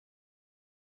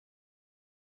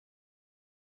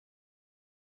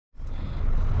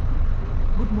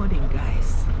morning,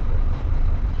 guys.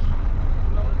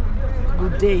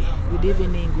 Good day, good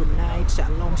evening, good night,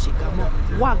 shalom, shikamo,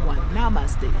 wagwan,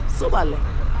 namaste, subale,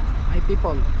 my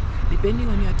people, depending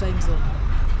on your time zone.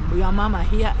 Your mama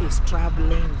here is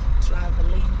traveling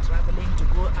to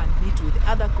go and meet with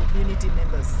other community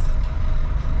members.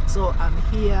 So I'm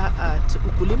here at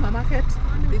Ukulima Market.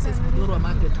 This is Migori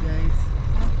Market, guys.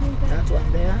 That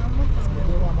one there is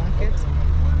Migori Market.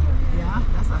 Yeah,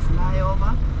 that's a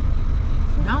flyover.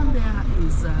 Down there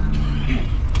is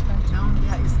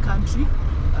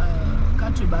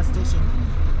country bus station,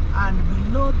 and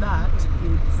below that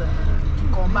it's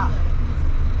Kikomba,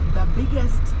 the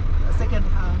biggest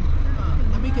second-hand,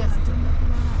 the biggest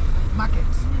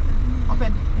market,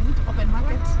 open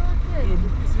market in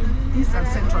East and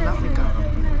Central Africa.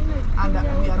 And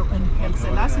we are on El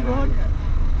Selassie Road.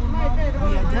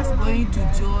 We are just going to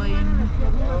join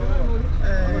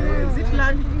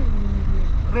Zitland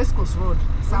Rescos Road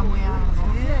somewhere,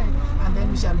 and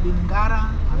then we shall be in Ngara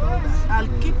and all that.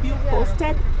 I'll keep you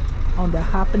posted on the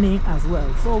happening as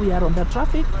well. So we are on the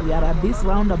traffic. We are at this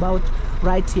roundabout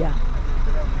right here,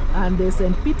 and there's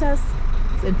St. Peter's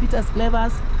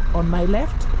Clavers on my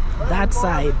left, that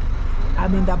side.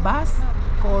 I'm in the bus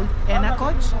called Ena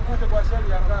Coach.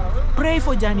 Pray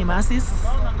for journey mercies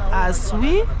as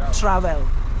we travel.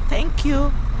 Thank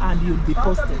you, and you'll be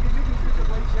posted.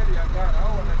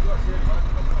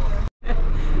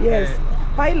 Yes,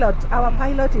 our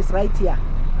pilot is right here.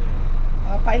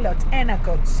 Our pilot, Ena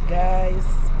Coach, guys,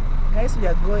 we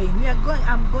are going,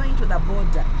 I'm going to the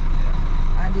border,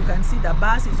 and you can see the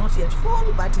bus is not yet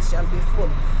full, but it shall be full.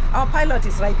 Our pilot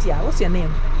is right here. What's your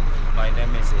name? My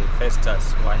name is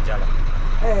Festus Wanjala.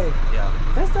 Hey. Yeah.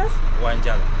 Festus?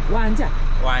 Wanjala.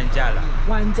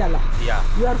 Wanjala. Yeah.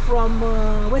 You are from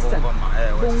Western?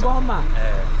 Bungoma.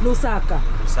 Lusaka.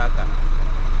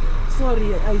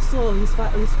 Sorry, I saw his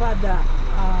father,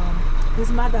 his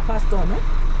mother passed on, eh?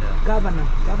 Yeah.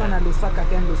 Governor Lusaka,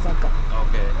 Ken Lusaka.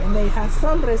 Okay. And may her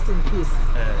soul rest in peace.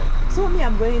 So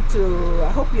I'm going to,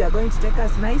 I hope you are going to take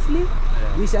us nicely.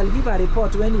 Yeah. We shall give a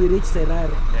report when we reach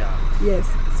Serraro. Yeah. Yes.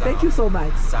 Thank you so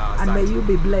much. And may you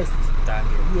be blessed. Thank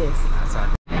you. Yes.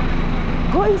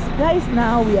 Guys,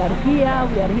 now we are here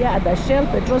at the Shell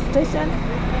petrol station,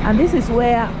 and this is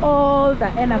where all the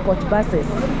Ena Coach buses,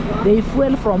 they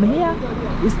fuel from here.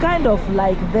 It's kind of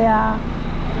like their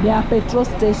petrol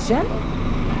station,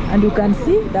 and you can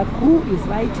see the crew is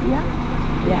right here.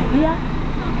 They are here.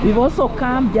 We've also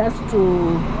come just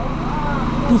to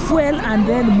fuel and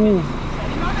then move.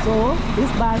 So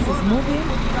this bus is moving.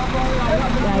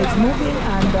 Yeah, it's moving,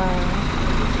 and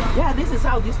yeah, this is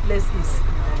how this place is.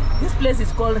 This place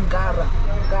is called Ngara.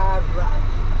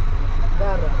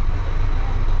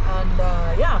 And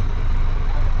yeah,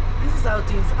 this is how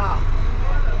things are.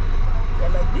 Yeah,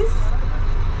 like this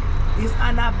is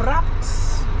an abrupt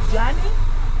journey,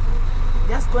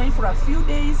 just going for a few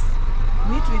days,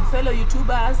 meet with fellow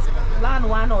YouTubers, learn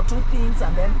one or two things,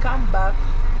 and then come back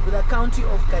to the county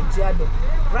of Kajiado.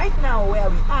 Right now where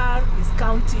we are is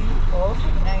county of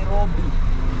Nairobi,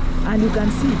 and you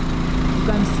can see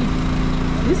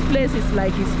this place is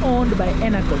like it's owned by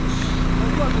Ena Coach.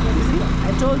 You see,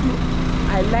 I told you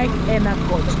I like Ena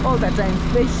Coach all the time.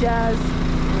 Spacious,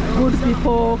 good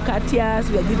people, courteous.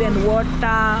 We are given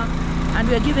water, and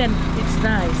we are given, it's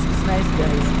nice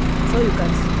guys. So you can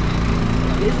see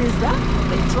this is the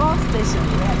petrol station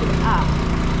where they are.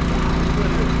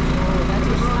 So that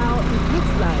is how it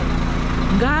looks like.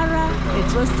 Ngara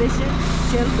petrol station,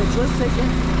 Shell petrol station,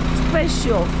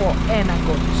 special for Ena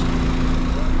Coach.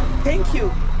 Thank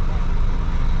you.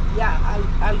 Yeah,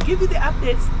 I'll give you the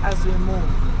updates as we move.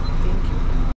 Thank you.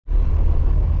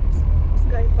 This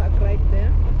guy parked right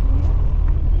there.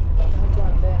 That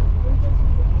one there.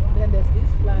 Then there's this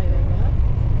flyover,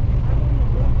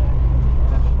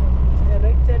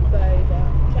 erected by the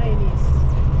Chinese.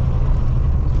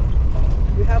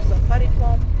 We have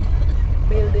Safaricom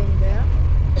building there.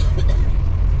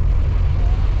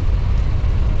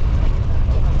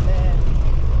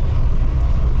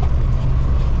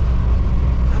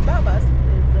 Above us is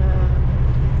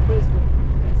expressway.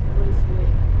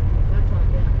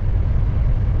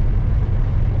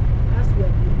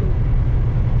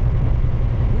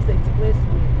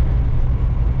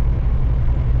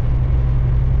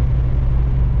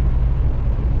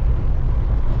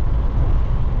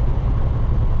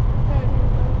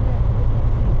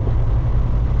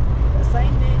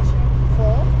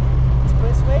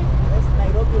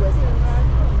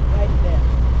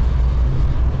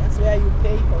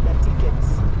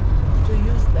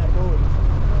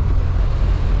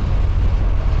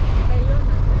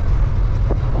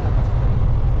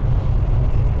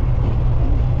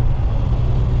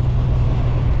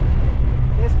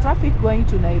 going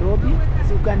to Nairobi,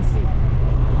 as you can see.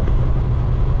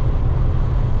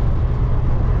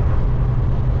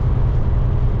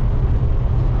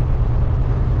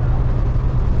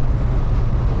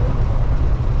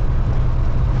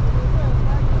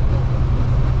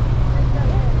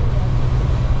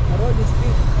 The road is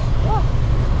big. Oh,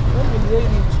 when will they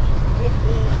reach?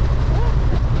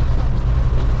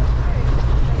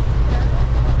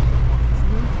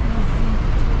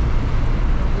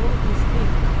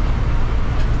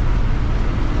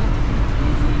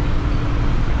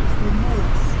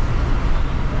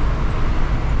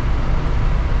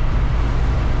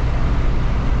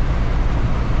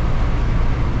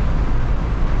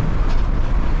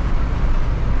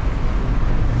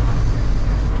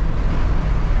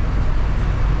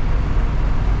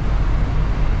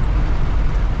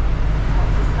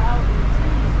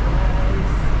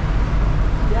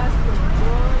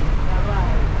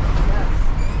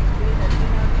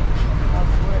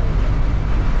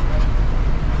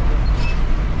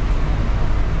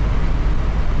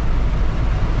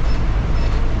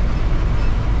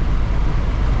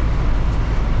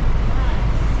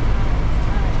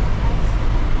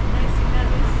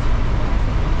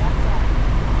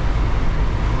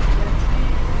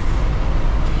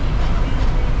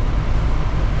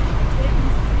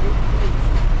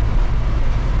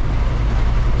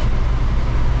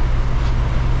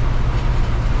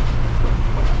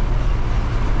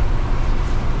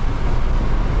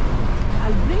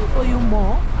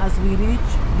 As we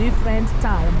reach different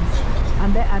towns,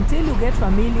 and then until you get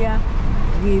familiar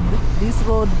with this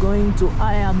road going to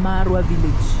Ayamarwa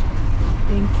village.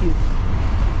 Thank you.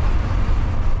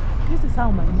 This is how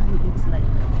my money looks like.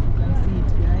 You can see it,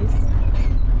 guys. You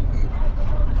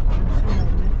can see my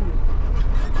nephew.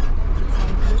 This is how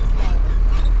it looks like.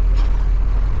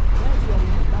 Guys, we are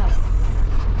in a bus.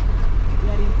 We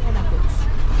are in Enabot.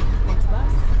 What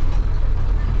bus?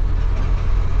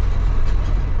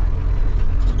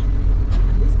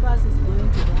 Bus is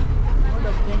going to the Board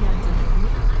of Kenya and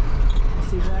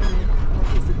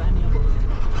Isibania border.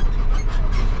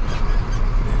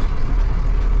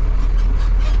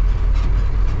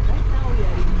 Right now we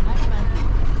are in Nairobi.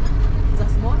 It's a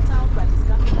small town, but it's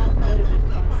coming up very, very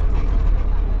fast.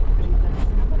 You can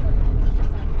see.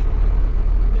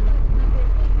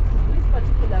 This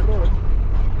particular road,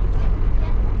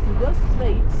 if you go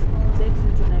straight, it takes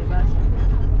you to Naivasha.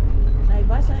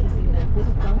 Naivasha is in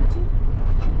Nyabohanse County.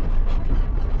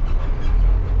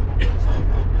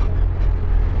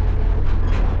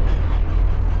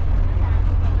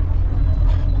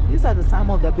 These are some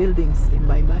of the buildings in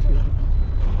Maimahiu.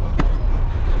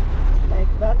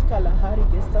 Like that Kalahari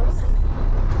guest house.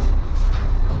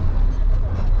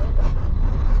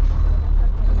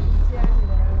 Yeah,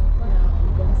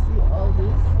 you can see all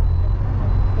these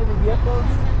heavy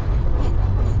vehicles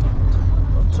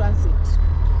on transit.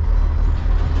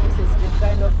 This is the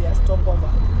kind of their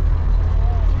stopover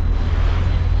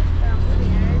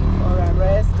or a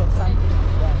rest or something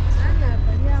like that.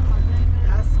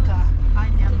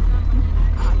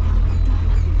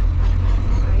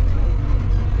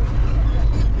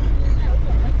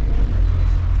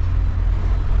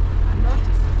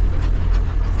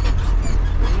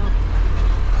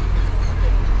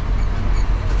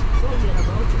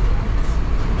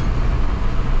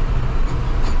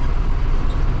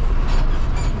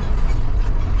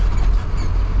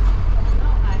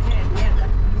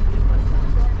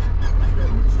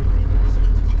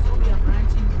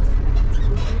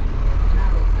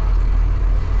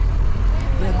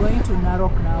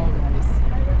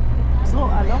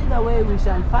 We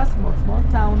shall pass small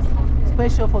towns,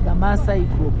 special for the Maasai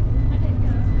group,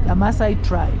 the Maasai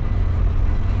tribe.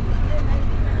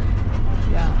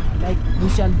 Yeah, like we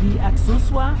shall be at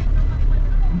Suswa,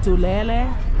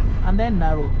 Ntulele, and then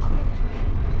Narok.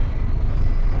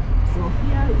 So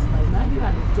here is my Nairobi,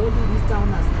 and I told you this town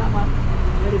has come up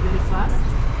very, very fast.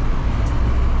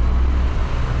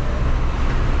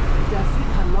 It has seen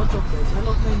a lot of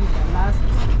development in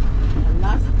the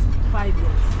last 5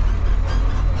 years.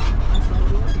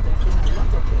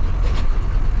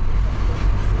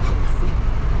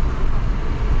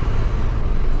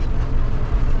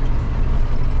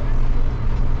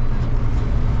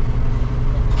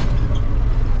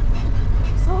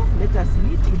 So let us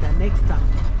meet in the next town.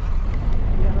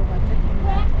 We are overtaking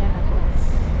that Enabot.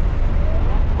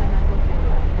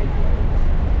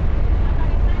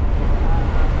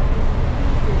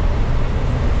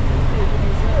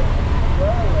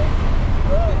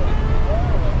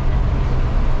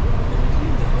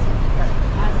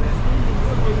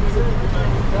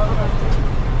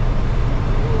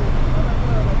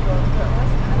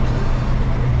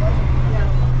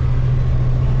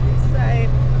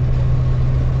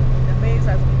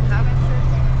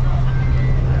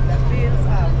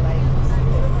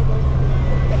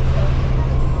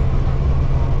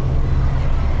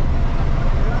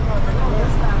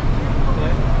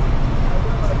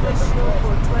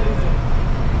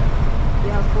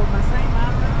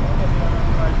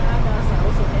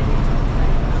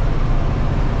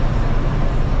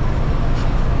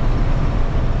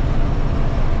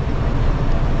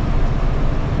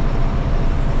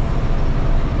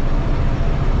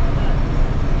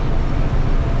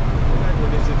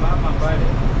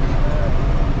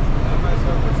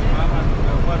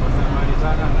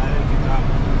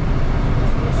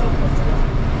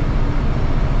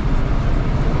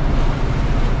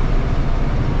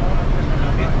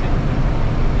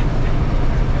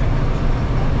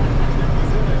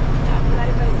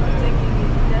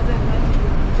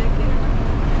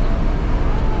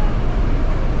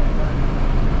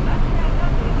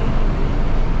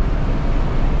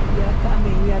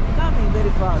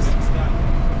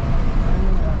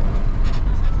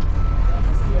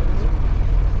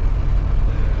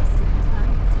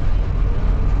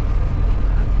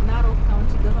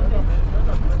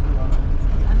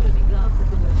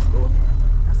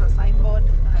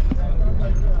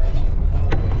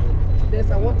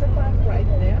 water park right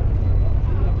there.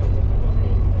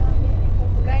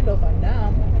 It's kind of a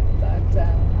dam, but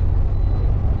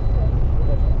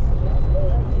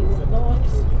it's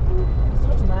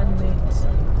not man-made.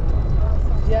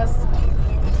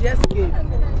 Just came.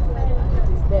 It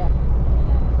is there.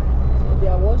 So they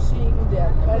are washing, they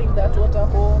are carrying that water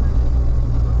home,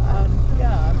 and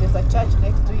yeah, there's a church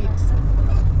next to it.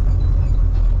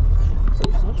 So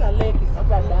it's not a lake, it's not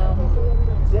a dam,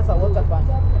 it's just a water park.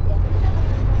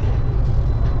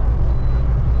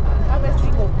 And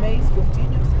harvesting of maize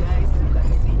continues, guys. You can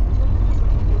see.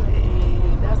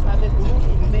 That's harvesting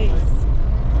of maize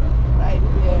right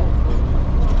there.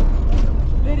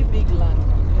 Very big land.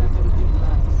 Very big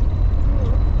land.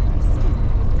 You see.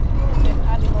 The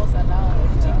animals are now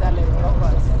eating the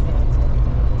leftovers.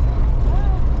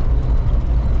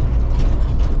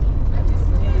 That is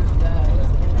maize, guys.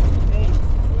 Maize.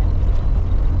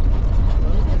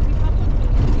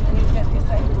 This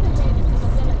side continues.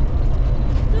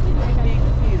 Very big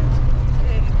field.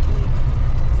 Very big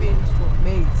field for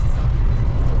maize.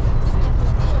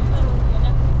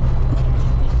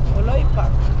 Oloi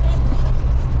Park.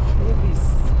 Ruby's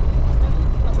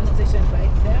train station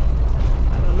right there,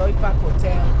 and Oloi Park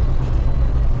Hotel.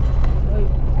 Oloi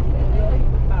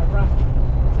Para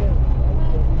Hotel right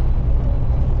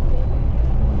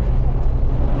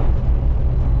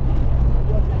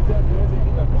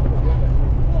there.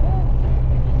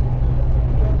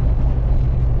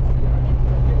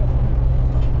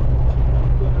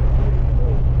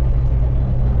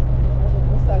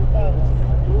 Those are cows.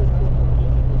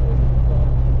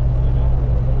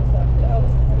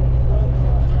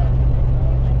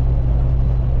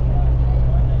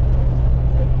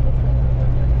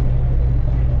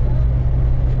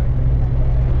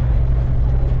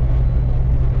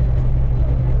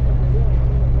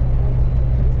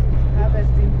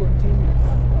 Harvesting continues.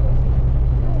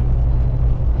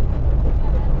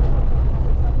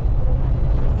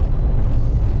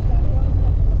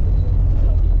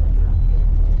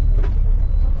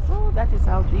 So that is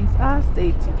how things are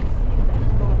stated.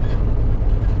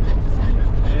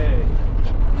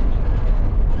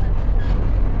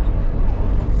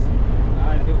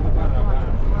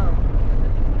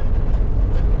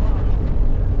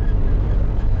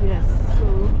 Yes, so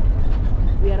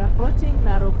we are approaching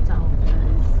Narok town,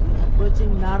 guys. We are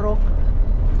approaching Narok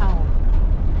town.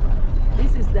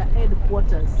 This is the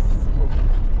headquarters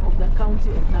of the county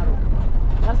of Narok.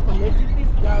 That's connecting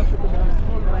this down to the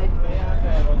small right there.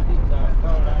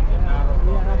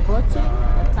 We are approaching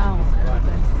the town, and you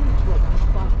can see from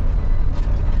afar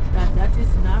that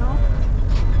is Narok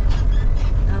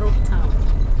town.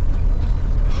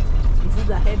 This is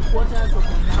the headquarters of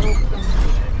the Narok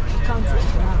county of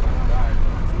Narok.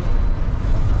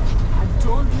 I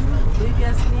told you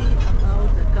previously about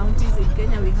the counties in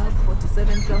Kenya. We have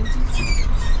 47 counties,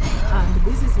 and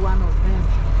this is one of them.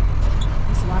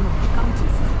 This is one of the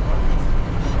counties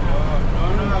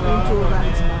into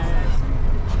right now.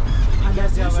 And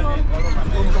as usual,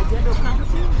 from Kajiado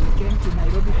County, we came to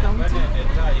Nairobi County,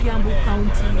 Kiambu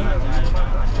County,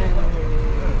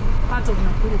 part of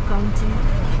Nakuru County,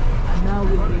 and now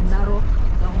we are in Narok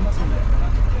County.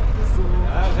 So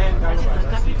that is the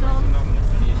capital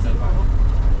city of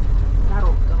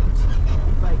Narok County,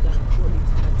 if I can call it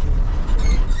that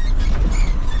way.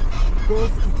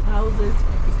 Because it houses,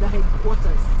 it's the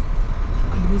headquarters,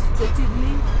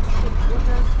 administratively,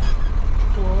 headquarters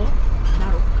for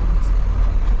Narok County.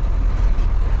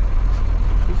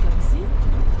 You can see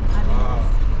animals,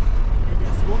 they're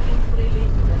just walking freely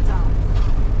in the town.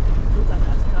 Look at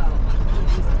that cow,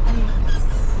 it is big.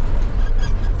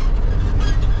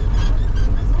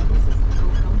 So this is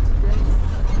Narok County, guys,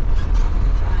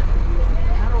 and we are in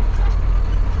Narok town.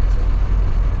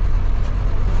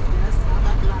 There's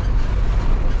other lands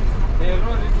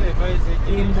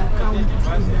in the county,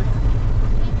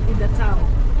 in the town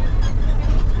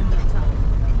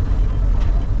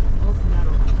of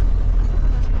Narok.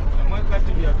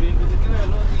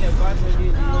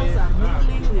 Cows are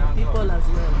mingling with people as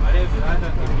well.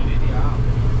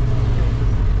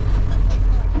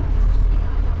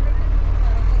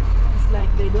 It's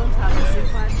like they don't have a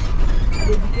shepherd, a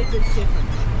dedicated shepherd.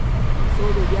 So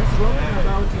they just walking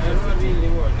about in the city,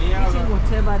 eating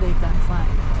whatever they can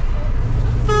find.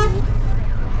 So,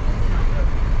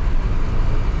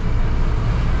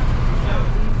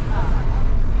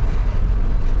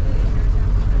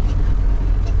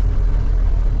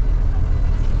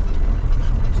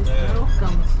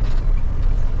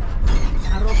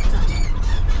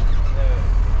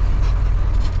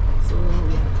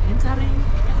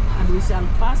 shall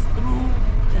pass through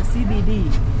the CBD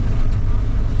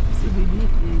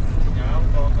is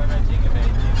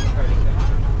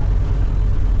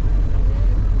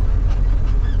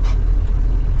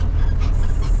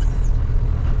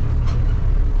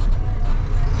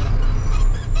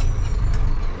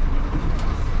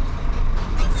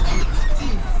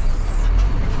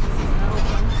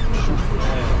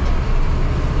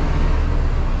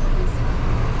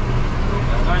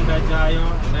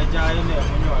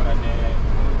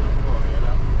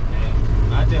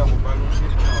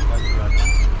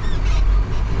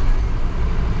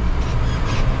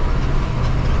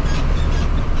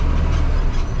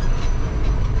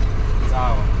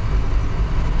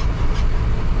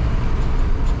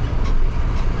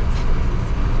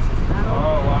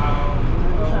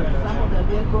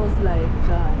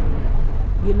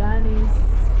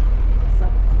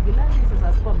Gilani's is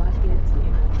a supermarket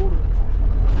in Nakuru.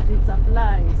 It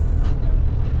supplies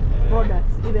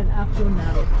products even up to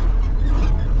Nairobi.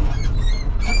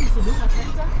 That is Isibania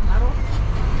Center, Nairobi.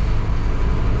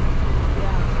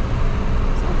 Yeah.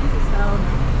 So this is how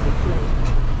Nairobi is playing.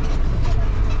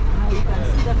 Now you can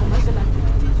see the commercial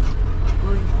activities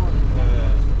going on.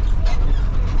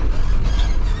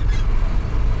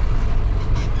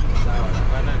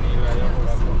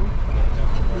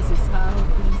 This is how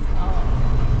things are.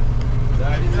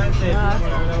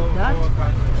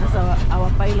 That's our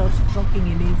pilot talking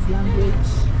in his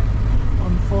language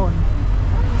on phone,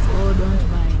 so don't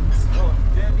mind.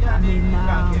 I'm in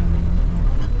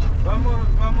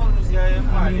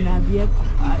an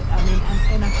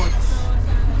airport.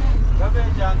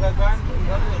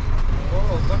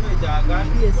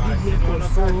 Yes, vehicle.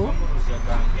 So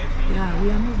yeah, we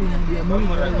are moving and we are moving.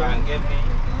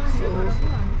 So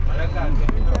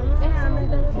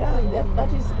yeah,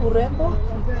 that is Urembo.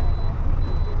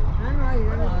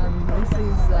 And this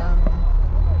is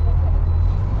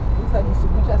these are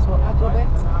distributors for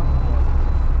Agrobet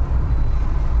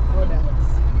products.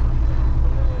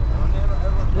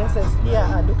 Dresses here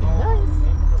are looking nice.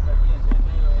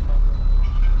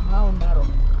 How narrow.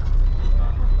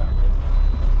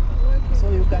 So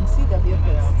you can see the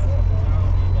vehicles.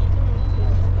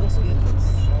 Those vehicles.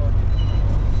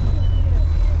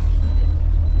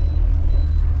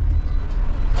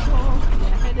 So we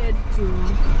are headed to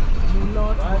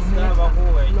Mulot.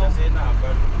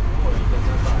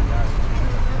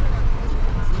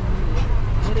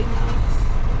 Heading out.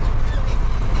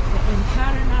 In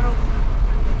Karanaro.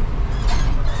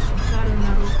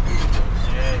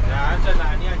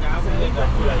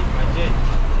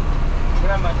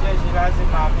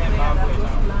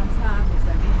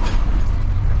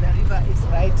 The river is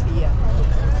right here.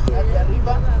 That's the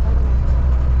river.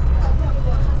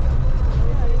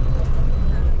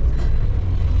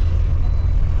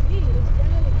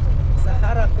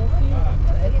 Sahara coffee,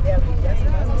 right there we just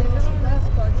passed it.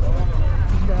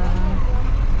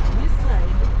 This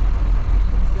side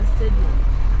is the stadium.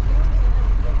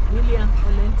 William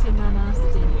Olentimana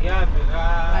Stadium.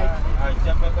 Right.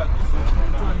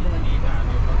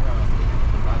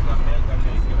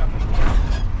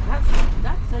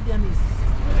 That stadium is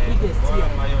the biggest here.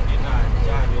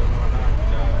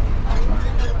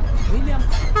 William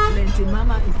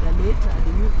Olentimama is the late, and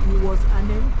he was an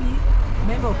MP,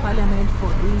 Member of Parliament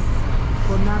for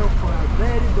Narok for a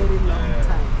very, very long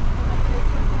time.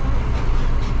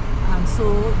 And so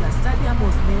the stadium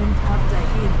was named after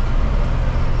him.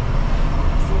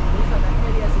 So those are the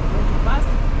areas we're going to pass.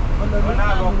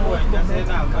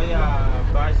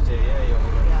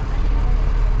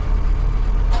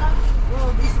 So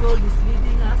this road is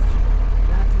leading us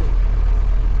that way.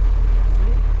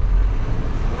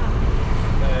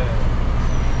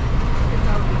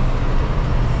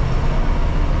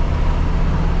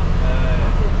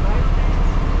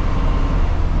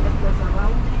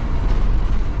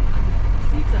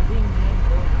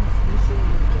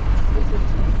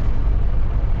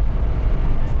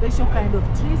 Special kind of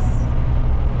trees.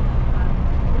 And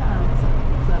yeah, it's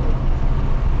a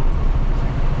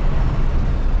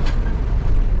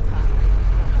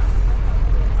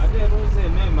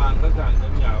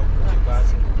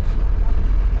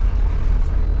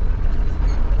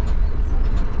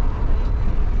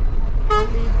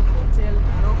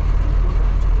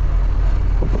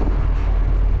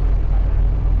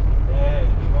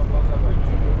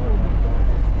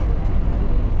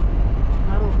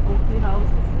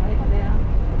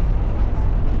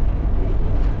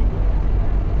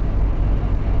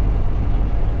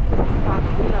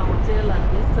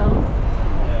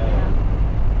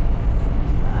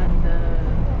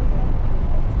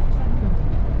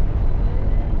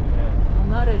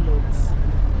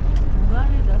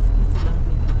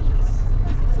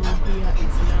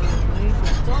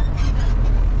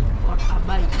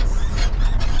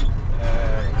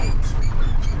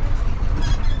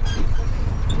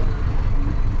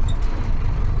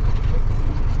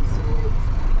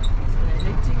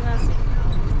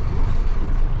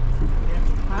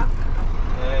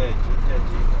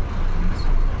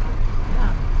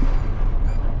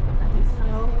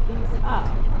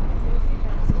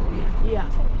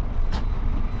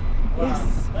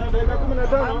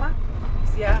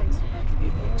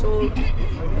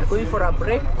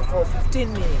break for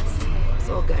 15 minutes.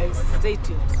 So guys, stay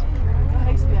tuned.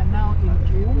 Guys, we are now in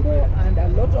Kiumbo and a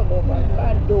lot of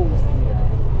avocados.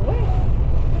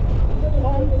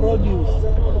 Farm produce.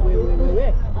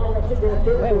 Wait.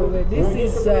 This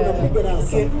is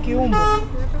Kiumbo.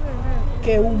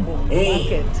 Keumbo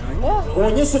market.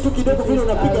 Onyesha tu kidogo vile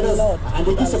unapiga na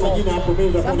andikisha majina hapo mimi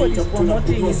ndio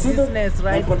promoting his business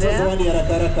right there.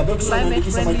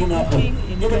 Climate friendly cooking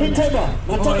in Kenya.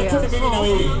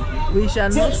 We shall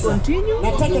not continue.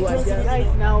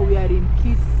 Right now we are in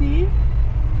Kisii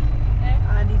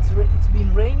and it's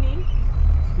been raining.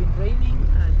 It's been raining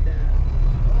and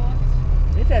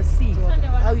let us see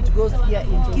how it goes here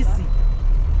in Kisii.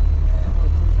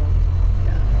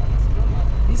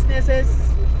 Businesses,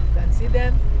 you can see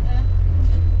them.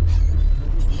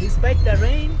 Despite the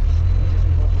rain,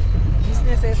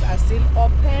 businesses are still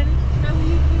open.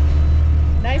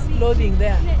 Nice clothing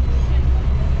there.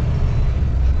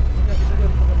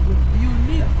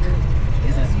 Unique.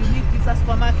 This is unique. It's a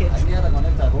supermarket.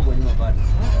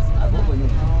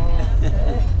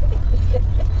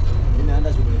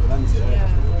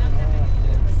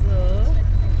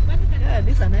 Yeah,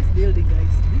 this is a nice building,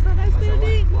 guys. This is a nice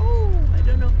building. Oh, I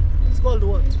don't know. It's called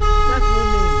what? That's no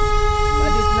name.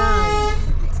 But it's nice.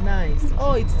 It's nice.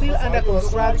 Oh, it's still under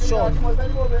construction.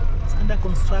 It's under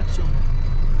construction.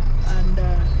 And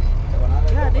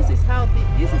yeah, this is how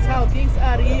things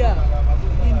are here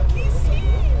in Kisii.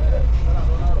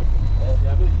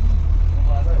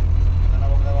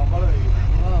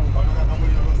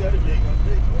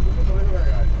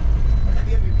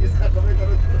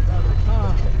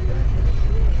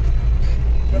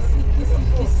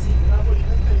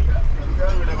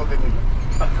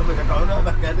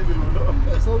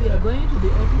 So we are going to the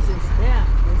offices there.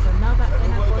 There's another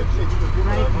airport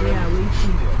right there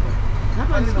waiting. That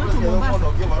one is going to Mombasa.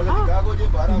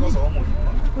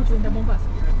 Go to Mombasa.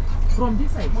 From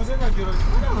this side. I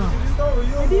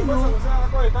didn't know.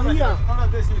 Here.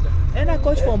 And a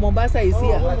coach for Mombasa is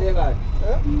here.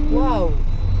 Wow.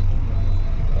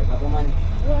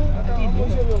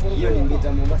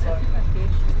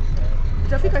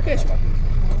 Itafika kesho.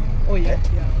 Oh yeah.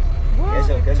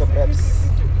 Kesho preps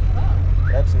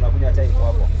unakunywa chai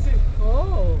hapo.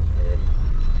 Oh.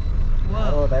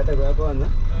 Wow. That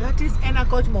is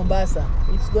Coach Mombasa.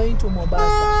 It's going to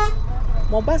Mombasa.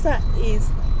 Mombasa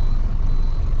is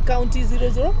County 001.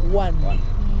 County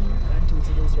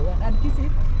 001. And Kisii?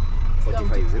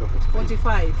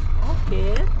 45.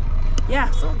 Okay.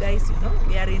 Yeah, so guys, you know,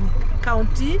 we are in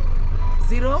County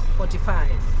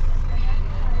 045.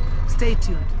 Stay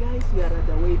tuned. Guys, we are at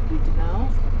the weigh bridge now.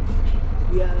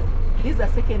 This is the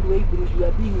second weigh bridge. We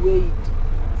are being weighed.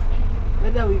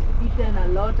 Whether we've eaten a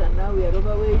lot and now we are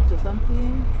overweight or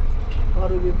something, or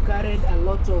we've carried a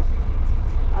lot of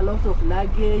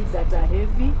luggage that are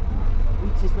heavy,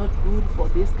 which is not good for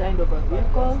this kind of a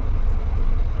vehicle.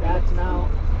 That now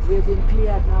we've been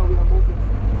cleared. Now we are moving.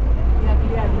 We are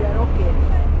cleared. We are okay.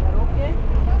 We are okay.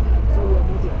 So we are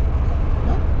moving.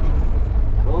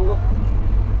 Rongo.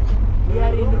 We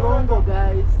are in Rongo,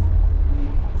 guys.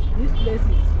 This place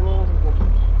is Rongo.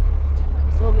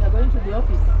 So we are going to the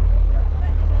office.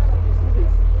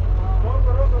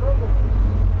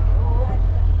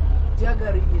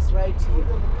 Jaggery is right here.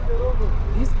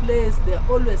 This place, they're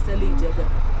always selling jaggery.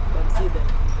 You can see them.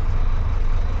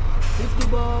 50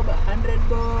 bob, 100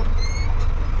 bob.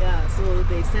 Yeah, so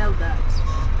they sell that.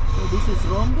 So this is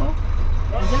Rongo.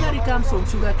 And jaggery comes from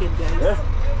sugarcane, guys.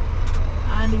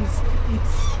 And it's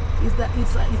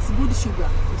good sugar.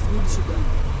 It's good sugar.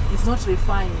 It's not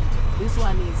refined. This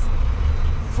one is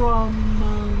from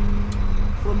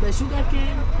the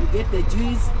sugarcane. You get the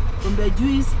juice. From the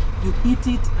juice, you heat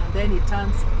it and then it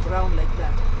turns brown like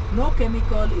that. No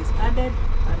chemical is added,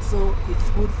 and so it's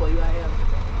good for your health.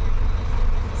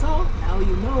 So now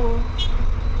you know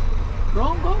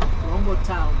Rongo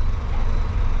town.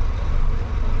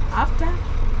 After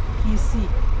Kisii.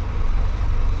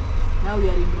 Now we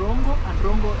are in Rongo, and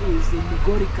Rongo is in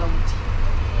Migori County.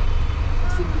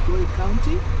 It's in Migori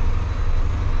County.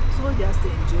 So just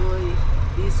enjoy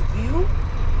this view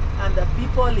and the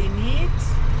people in it.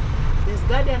 There's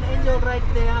Guardian Angel right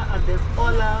there, and there's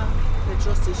Ola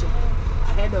petrol station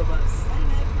ahead of us.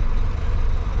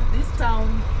 This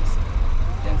town is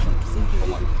Junction.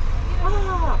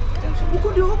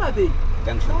 Uko ndio Homa Bay?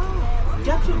 Junction.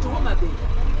 Junction to Homa Bay.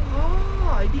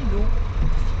 Oh, I didn't know.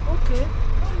 Okay.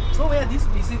 So where these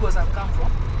bicycles have come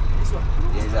from? This one?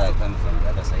 These are come from the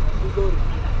other side.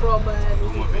 From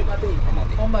Homa Bay.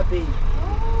 Homa Bay.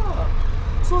 Oh.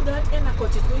 So that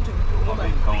coach is going to be Homa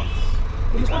Bay.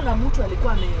 Kulikuwa na mtu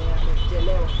alikuwa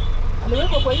amechelewa.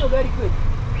 Aliwekwa kwa hiyo gari kweli?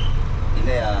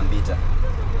 Ile ya Mbita.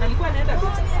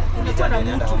 kulikuwa na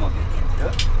mtu.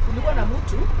 Kulikuwa na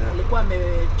mtu alikuwa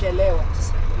amechelewa.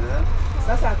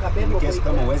 Sasa akabebwa kwa hiyo.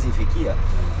 Kama huwezi fikia,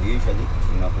 usually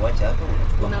tunakuacha hapo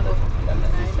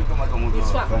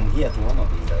unachukua from here to Homa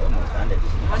Bay, Homa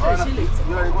 100 shillings.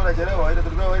 Yule alikuwa anachelewa, ile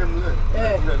tulikuwa ile mzee. Yule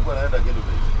alikuwa anaenda kitu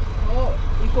bei. Oh,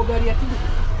 iko gari ya kitu.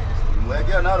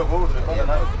 Mwekea nalo kwa hiyo tulipanda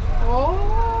nalo. Oh,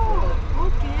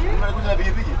 okay. Yule alikuja na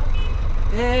pikipiki.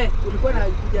 Ulikuwa na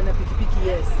kuja na pikipiki,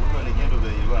 yes. Yule ni kitu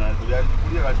bei, bwana. Tulia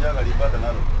kati yake alipata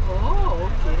nalo. Oh,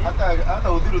 okay.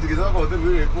 Hata udhuru tukisema kwa udhuru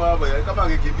ile ilikuwa hapa, kama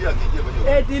angekimbia angeingia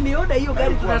kwenye. Nimeona hiyo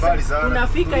gari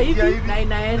tunafika hivi na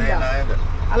inaenda.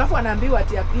 Alafu anaambiwa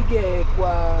ati apige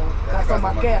kwa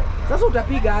customer care. Sasa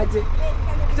utapiga aje?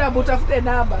 Kitabu utafute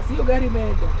namba, sio gari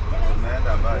imeenda.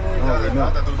 Imeenda mbali.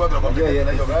 Hata tulikuwa tunakwambia hiyo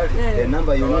gari. The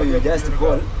number you just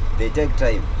call, they take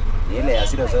time. Ile ya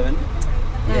 07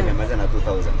 ile imemaliza na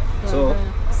 2000. So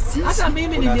sisi hata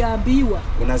mimi niliambiwa.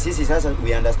 Kuna sisi sasa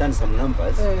we understand some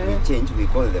numbers, we change, we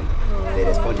call them. They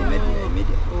respond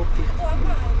immediately. Okay.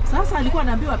 Sasa alikuwa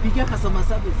anaambiwa apigia customer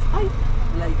service.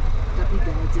 Like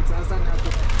tapiga aje sasa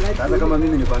na sasa kama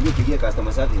mimi nikwambia pigie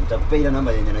customer service nitakupa ile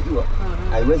namba yenye najua.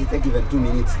 Haiwezi take even 2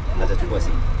 minutes na atachukua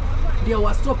simu. Ndio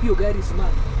wa stop hiyo gari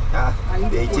smart.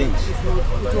 They change. It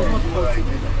was not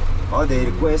possible. Or they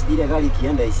request ile gari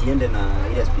kienda isiende na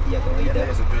ile speed ya kawaida.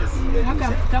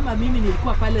 Kama mimi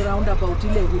nilikuwa pale roundabout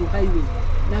ile Uhuru Highway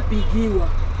napigiwa.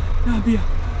 Naambia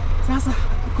sasa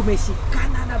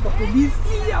kumeshikana na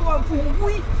polisi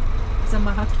hawafungui.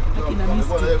 Sema haki na mimi.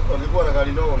 Walikuwa na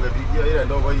gari ndogo wangepigia ile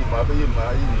ndogo hii mabe hii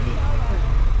nini.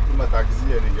 Kama taxi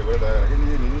ningekwenda lakini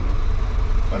hii nini?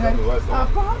 Hapana,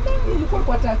 nilikuwa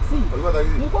kwa taxi.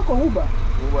 Nilikuwa kwa Uber.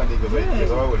 Uber ndio kwa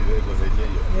sababu nilisaidia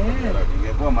hiyo.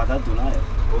 Ingekuwa matatu nayo.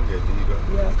 Ongea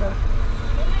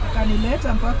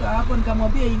Akanileta mpaka hapo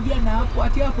nikamwambia ingia na hapo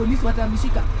atia polisi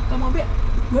watamshika. Nikamwambia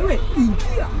wewe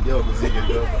ingia. Ndio kuzige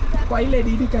ndio. Kwa ile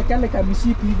didi kakale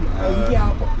kamshipi hivi. Ingia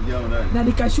hapo. Na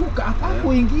nikashuka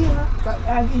hapo ingia.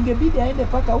 Ingebidi aende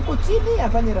paka huko chini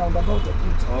afanye roundabout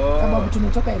sababu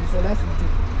tumetoka Elselasi tu.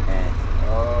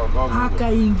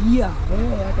 Akaingia.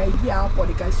 Akaingia hapo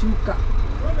nikashuka.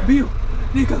 Bio.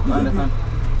 Nikakuja.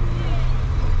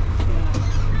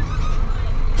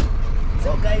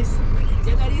 So guys,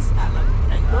 jagaris are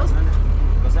like those. And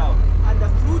the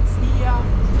fruits here,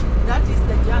 that is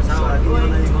the junction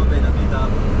going to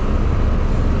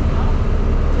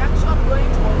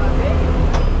Homa Bay.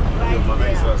 Right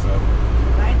there.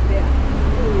 Right there.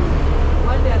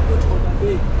 One day I'll go to Homa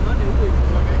Bay.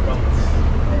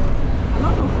 A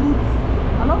lot of fruits.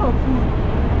 A lot of food.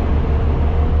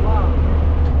 Wow.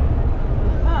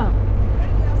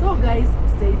 So guys,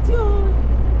 stay tuned.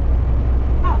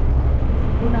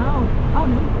 Kuna hao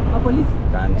ni polisi.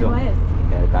 Kanjo. NYS.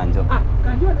 Kanjo.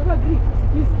 Kanjo anataka Greek.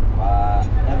 Please.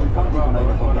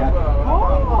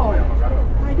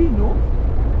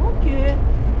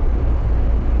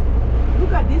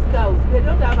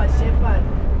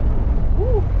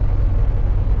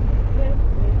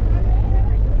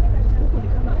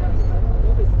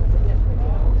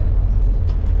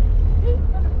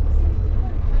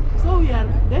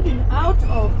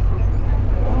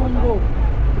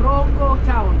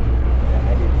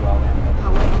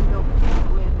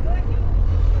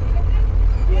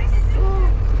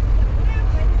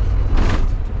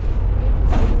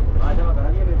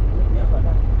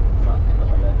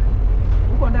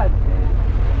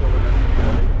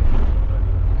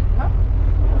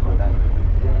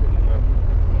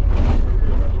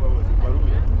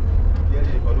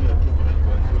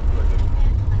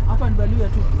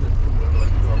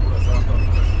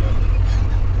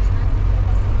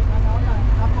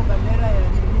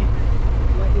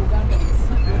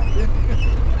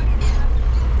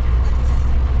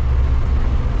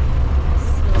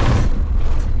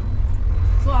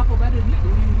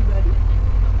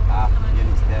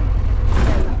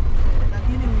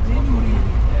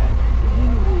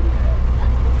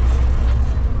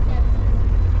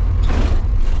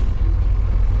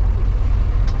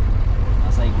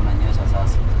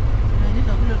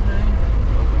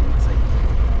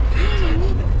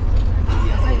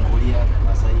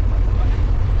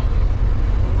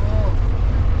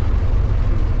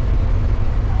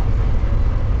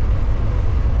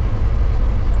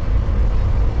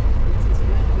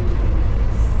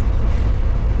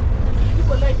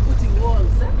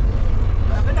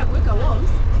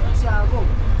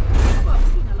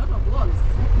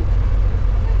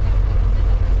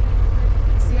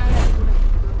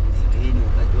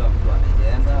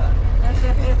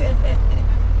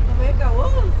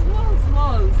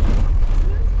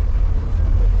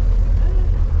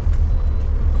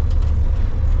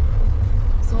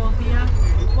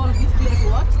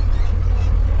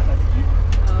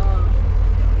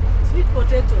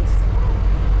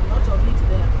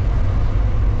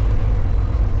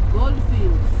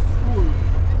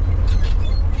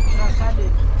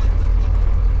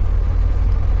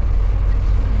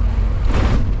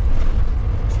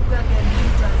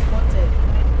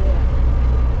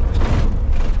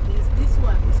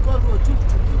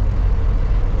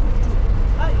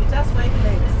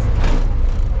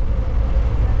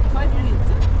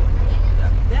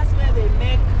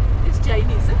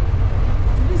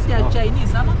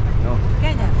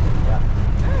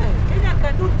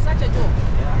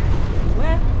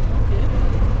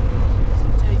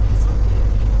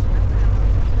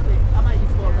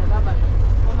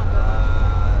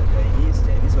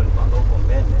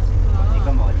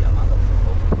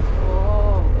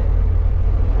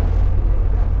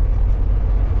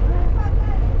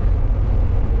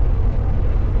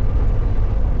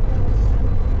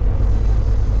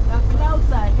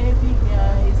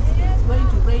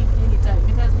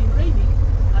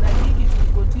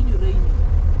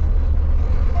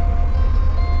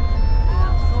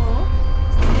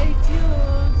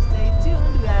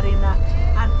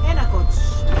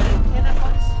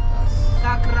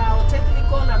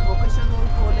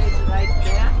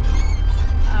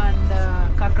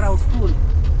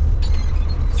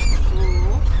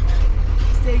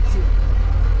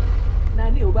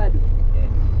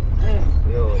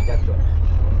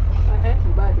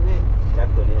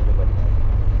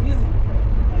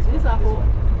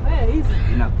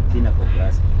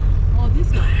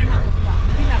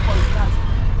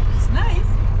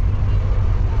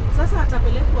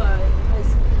 atapelekwa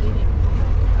nini?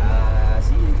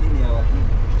 Si nini ya wakili.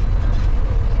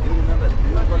 You remember the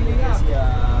case ya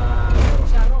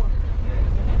Sharon.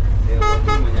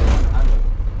 wakili mwenye ano.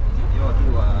 Yeye wakili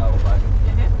wa Obado.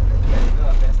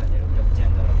 Alipewa pesa ya kuja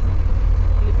kujenga.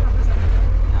 Alipewa pesa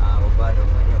na Obado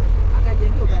mwenyewe.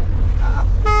 akajenga Obado.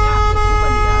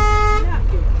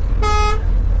 Yake.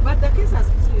 But the case has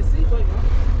still going on.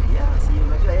 Yeah, si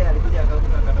unajua yeye alikuja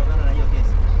akatokana na hiyo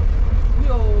kesi.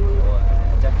 Huyo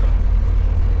Jackson.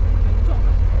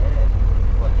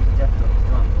 Wakili Jackson.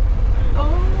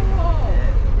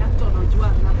 Jackson unajua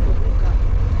nakumbuka.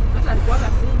 Hata alikuwa na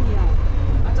senior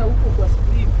hata huko kwa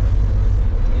Supreme.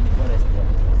 In the forest.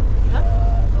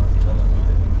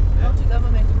 County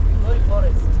government Migori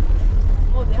Forest.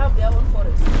 Oh, they have their own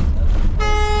forest.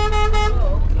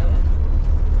 Oh, okay.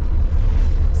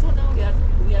 So now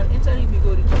we are entering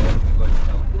Migori Town.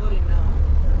 Migori now.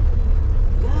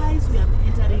 Guys, we are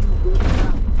entering Migori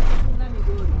now. Suna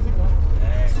Migori.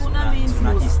 Suna means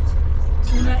Suna East.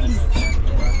 Suna East.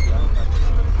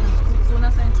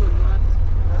 Suna Central.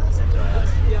 Central.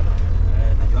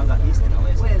 Najuanga East na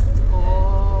West. West.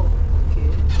 Oh,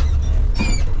 okay.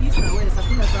 East na West.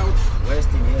 Hakuna South. West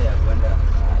ni hiyo ya kwenda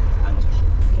Anja.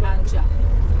 Anja.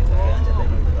 Anja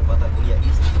tena utapata kulia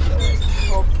East kulia West.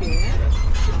 Okay.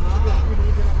 So now,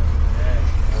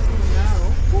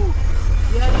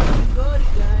 we are in Migori,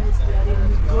 guys. We are in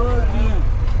Migori,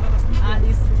 and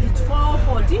it's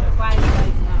 4:45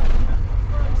 right now.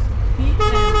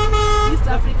 PM, East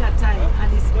Africa time,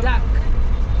 and it's dark.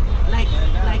 Like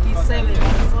it's 7.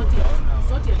 It's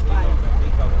not yet 5.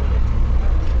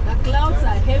 The clouds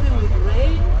are heavy with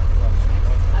rain,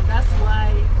 and that's why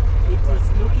it is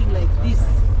looking like this.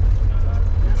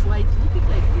 That's why it's looking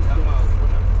like this, guys.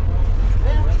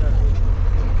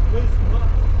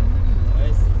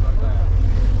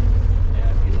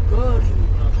 Migori.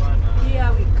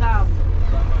 Here we come.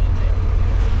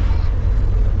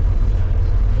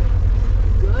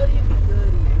 Migori,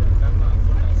 Migori.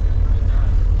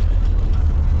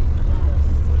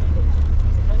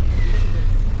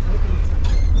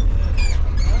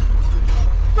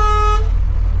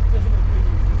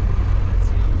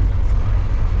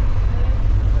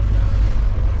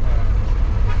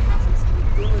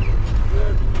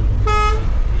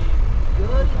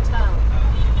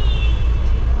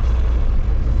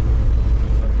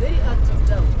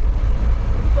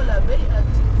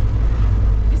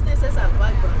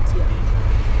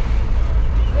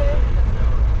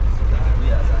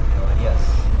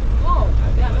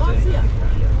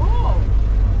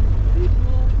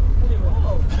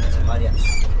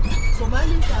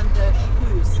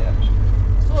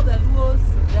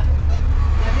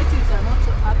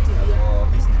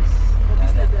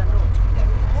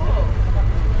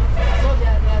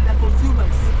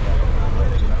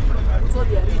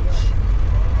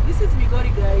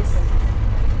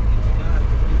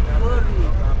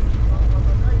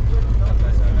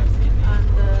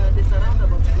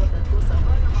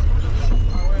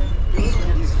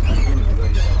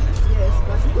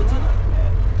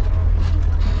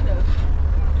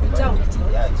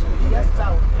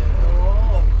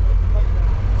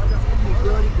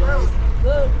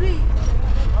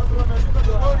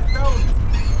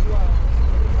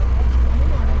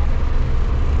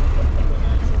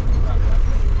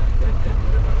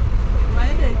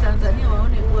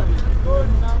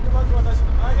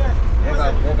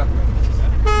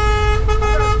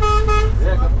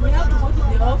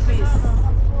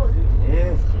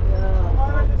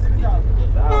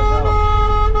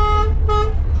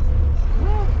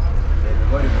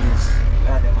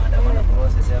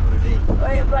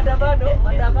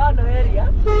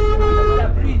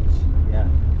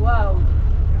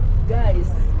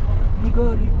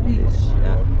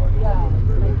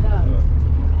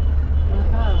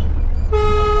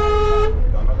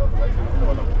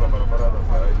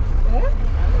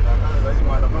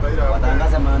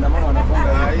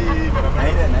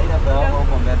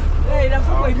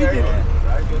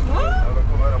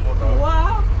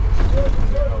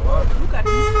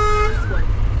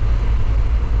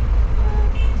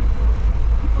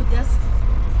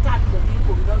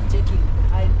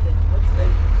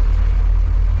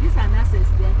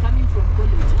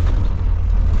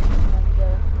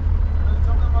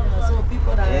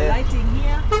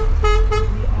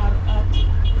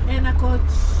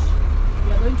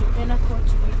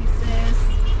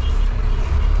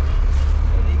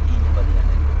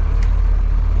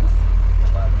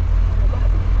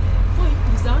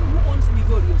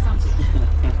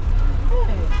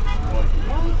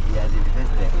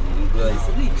 was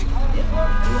rich. Yeah.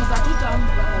 He was a two-term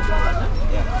governor.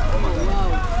 Yeah. Oh my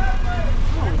God. Wow.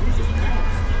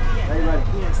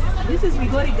 this is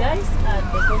Migori, guys, and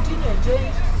continue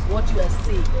enjoying what you are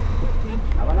seeing. So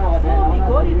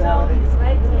Migori town is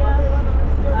right here,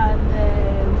 and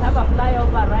we have a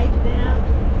flyover right there.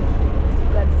 As you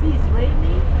can see, it's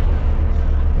raining.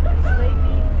 It's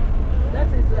raining. That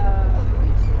is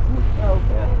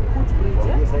footbridge,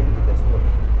 yeah?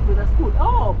 To the school.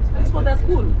 Oh, that's for the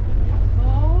school.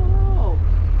 Oh,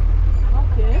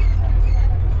 okay.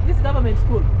 This government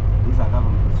school. These are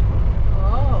government schools.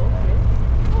 Oh, okay.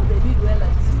 Oh, they did well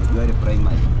at this. Migori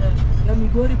Primary. Yeah,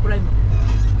 Migori Primary.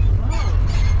 Wow.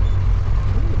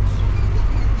 Good.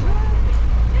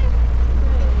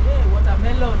 Hey,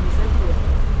 watermelon is everywhere.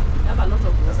 We have a lot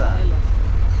of watermelon.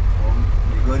 From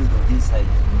Migori to this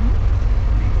side.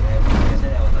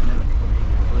 Watermelon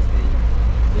because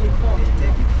They import. they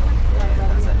take it from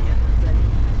Tanzania.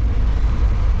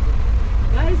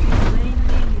 Guys, it's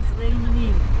raining, it's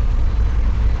raining.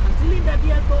 I'm still in the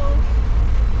vehicle,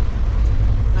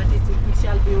 and it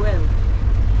shall be well.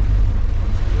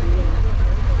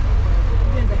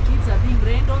 Even the kids are being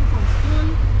rained on from school.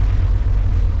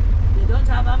 They don't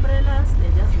have umbrellas,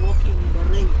 they're just walking in the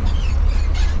rain.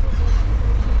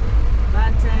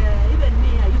 But even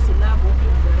me, I used to love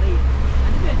walking in the rain.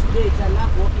 And even today, I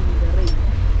love walking in the rain.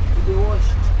 To be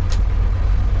washed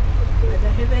by the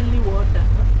heavenly water.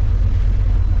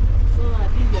 So I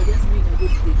think they're just doing a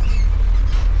good thing.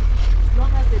 As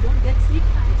long as they don't get sick,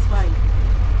 it's fine.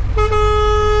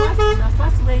 The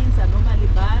first rains are normally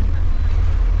bad,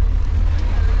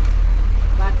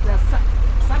 but the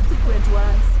subsequent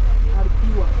ones are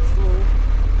pure. So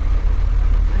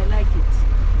I like it.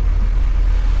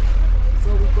 So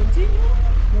we continue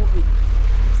moving.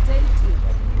 Stay tuned.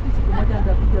 Siku moja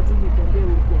nitakuja tu nitembee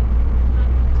huko.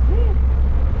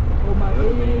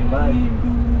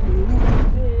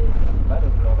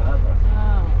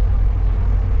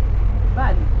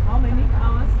 Bali, how many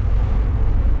hours?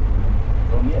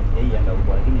 From here,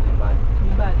 lakini ni mbali. Ni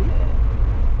Bali?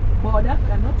 Border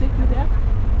cannot take you there?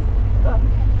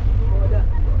 Border.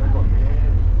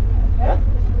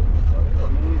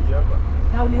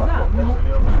 Nauliza,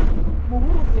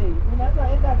 Muhuru Bay, unaweza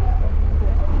enda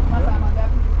masaa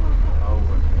mangapi?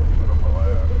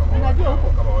 Unajua huko?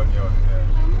 Kama 1 hour.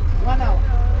 1 hour.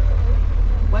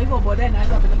 Kwa hivyo boda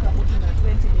inaweza kupeleka mtu na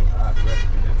 20 minutes.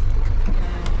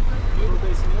 20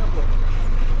 minutes.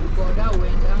 Boda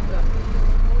huendanga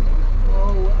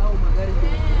au magari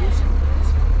zinaendesha.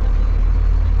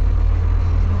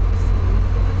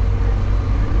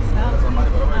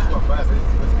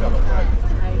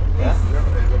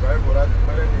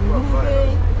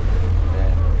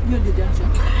 Hiyo ndio junction.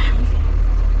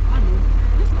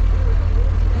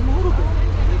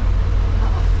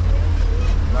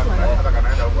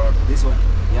 This one?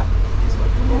 Yeah, this one.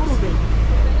 Uhuru Bay.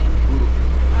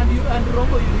 And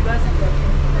Rongo University.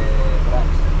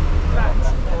 Branch.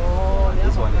 Oh,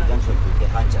 This one is junction to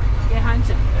Kehancha.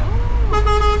 Kehancha.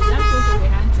 Junction to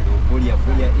Kehancha. To Kuria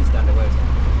East and West.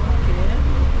 Okay.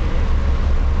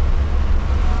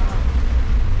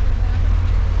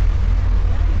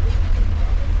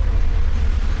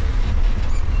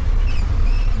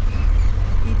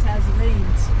 It has rained.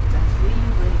 It has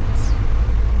really rained.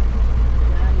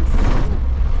 Guys.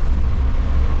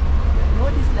 The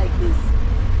road is like this.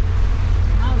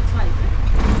 Now it's 5.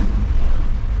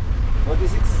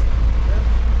 46. 46. Yeah.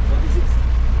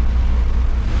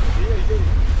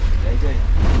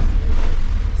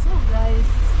 So guys,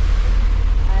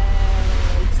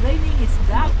 it's raining, it's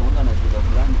dark.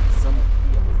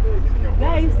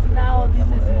 Guys, now this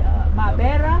is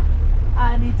Mabera,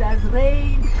 and it has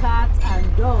rained cats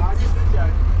and dogs. This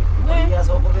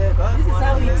is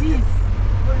how it is.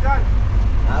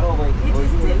 It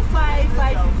is still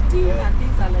 5:15 and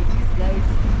things are like this, guys.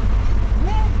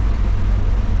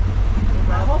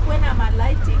 I hope when I'm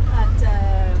alighting at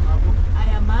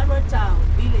Ayamaro town,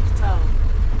 village town,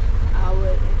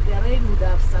 the rain would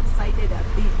have subsided a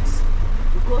bit,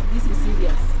 because this is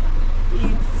serious.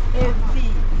 It's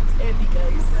heavy. It's heavy,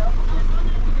 guys.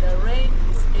 The rain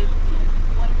is heavy.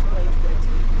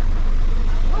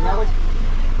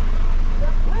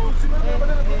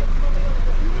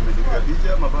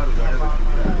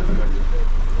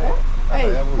 Hey,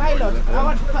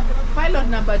 pilot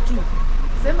number 2.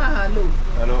 Sema hello.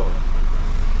 Hello.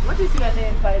 What is your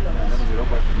name, pilot? My name is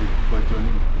Robert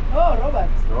Majoni. Oh,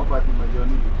 Robert. Robert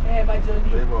Majoni. Majoni.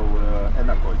 Driver of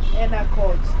Ena Coach. Ena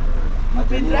Coach. You've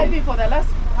been driving for the last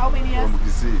how many years? From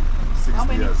Kisii. 6 How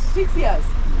many? years. 6 years.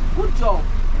 Good job.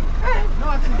 No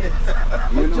accidents.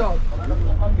 Good job.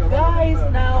 Guys,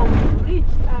 now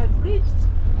I've reached.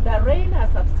 The rain has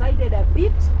subsided a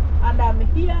bit, and I'm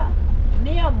here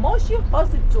near Moshi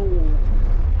Hospital.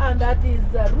 and that is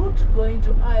the route going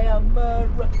to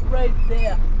right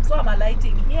there. So I'm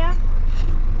alighting here.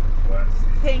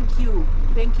 Thank you.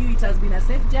 Thank you. It has been a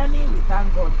safe journey. We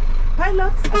thank God.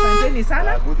 Pilots, asanteni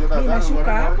sana.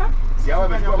 Ninashuka hapa.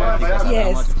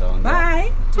 Yes.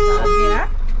 Bye. Yeah.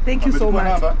 Thank you so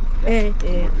much.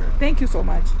 Thank you so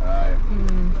much.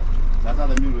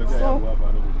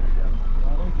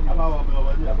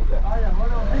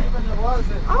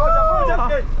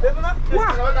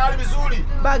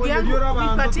 Bag yangu,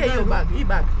 nipatie hiyo bag. Hii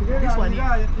bag. This one.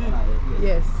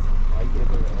 Yes.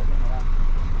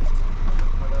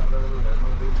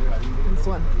 This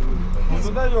one.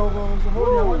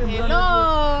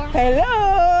 Hello. Hello.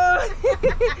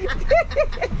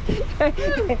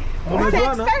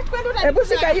 Hebu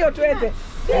shika hiyo twende.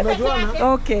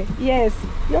 Okay. Yes.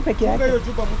 Hiyo peke yake. Hiyo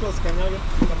chupa mtu asikanyage.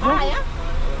 Haya.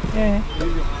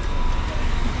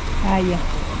 Haya.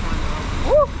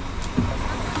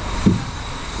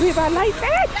 We've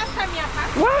alighted.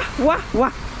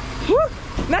 Wah.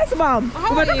 Nice, Mom.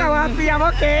 Umetoka wapi? I'm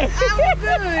okay. I'm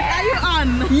good. Are you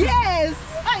on? Yes.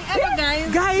 Hi, hello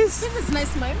guys. Guys. This is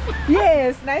nice, man.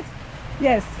 Yes, nice.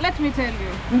 Yes. Let me tell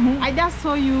you. I just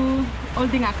saw you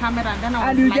holding a camera and then I was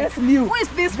and you like, just knew. who is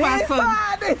this person?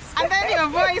 And then your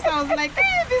voice, I was like,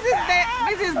 hey, this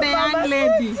is the young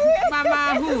lady.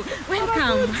 Mama who?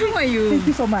 Welcome. How are you? Thank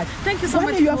you so much. Thank you so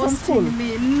much for hosting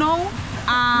me. No,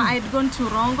 I'd gone to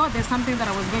Rongo. There's something that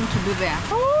I was going to do there.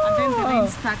 And then the rain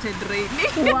started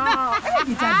raining. Wow.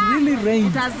 It has really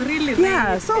rained. It has really rained.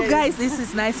 Yeah, so guys, this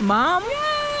is nice, Mom.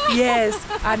 Yes,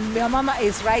 and my mama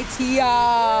is right here.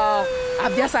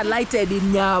 I've just alighted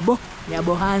in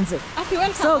Nyabohanse. Okay,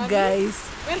 welcome. So guys,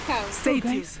 welcome. Stay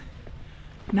tuned.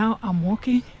 Now I'm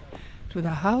walking to the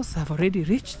house I've already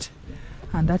reached,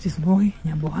 and that is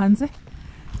Nyabohanse.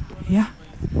 Yeah.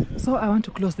 So I want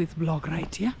to close this vlog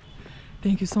right here.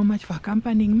 Thank you so much for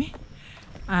accompanying me.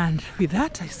 And with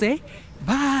that I say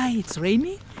bye. It's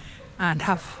raining, and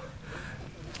have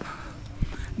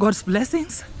God's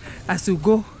blessings as you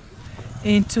go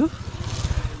into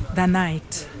the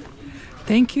night.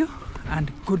 Thank you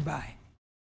and goodbye.